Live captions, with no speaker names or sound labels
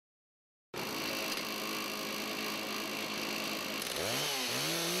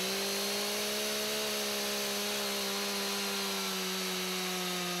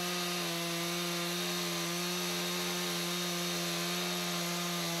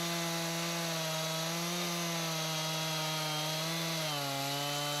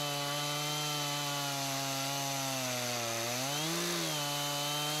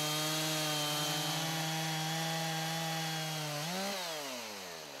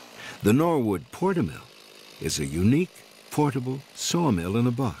The Norwood PortaMill is a unique, portable sawmill in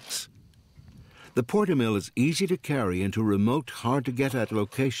a box. The PortaMill is easy to carry into remote, hard-to-get-at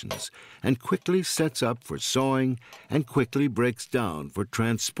locations and quickly sets up for sawing and quickly breaks down for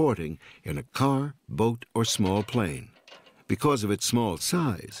transporting in a car, boat, or small plane. Because of its small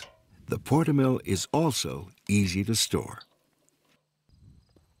size, the PortaMill is also easy to store.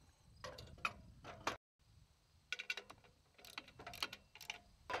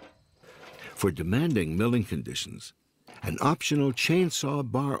 For demanding milling conditions, an optional chainsaw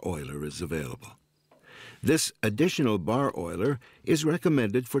bar oiler is available. This additional bar oiler is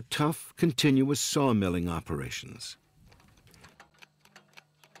recommended for tough, continuous sawmilling operations.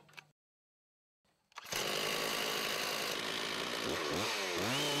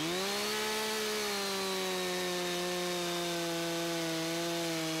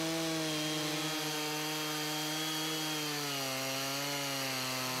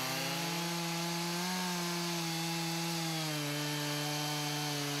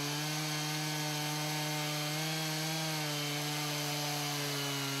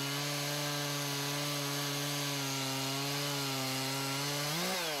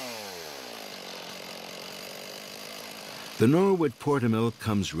 The Norwood PortaMill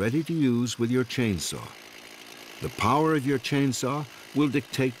comes ready to use with your chainsaw. The power of your chainsaw will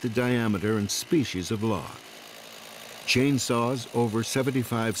dictate the diameter and species of log. Chainsaws over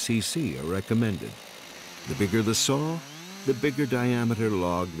 75 cc are recommended. The bigger the saw, the bigger diameter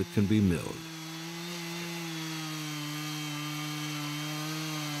log that can be milled.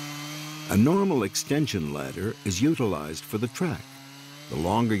 A normal extension ladder is utilized for the track. The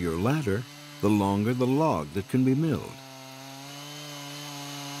longer your ladder, the longer the log that can be milled.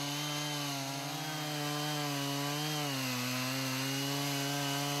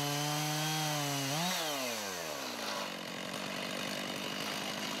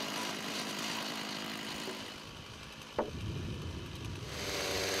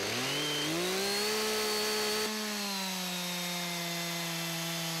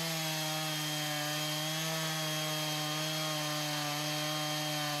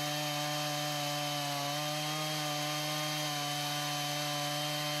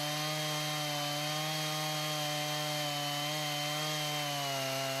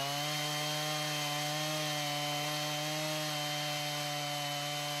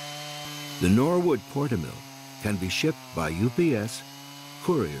 The Norwood PortaMill can be shipped by UPS,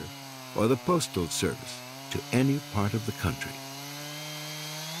 courier, or the postal service to any part of the country.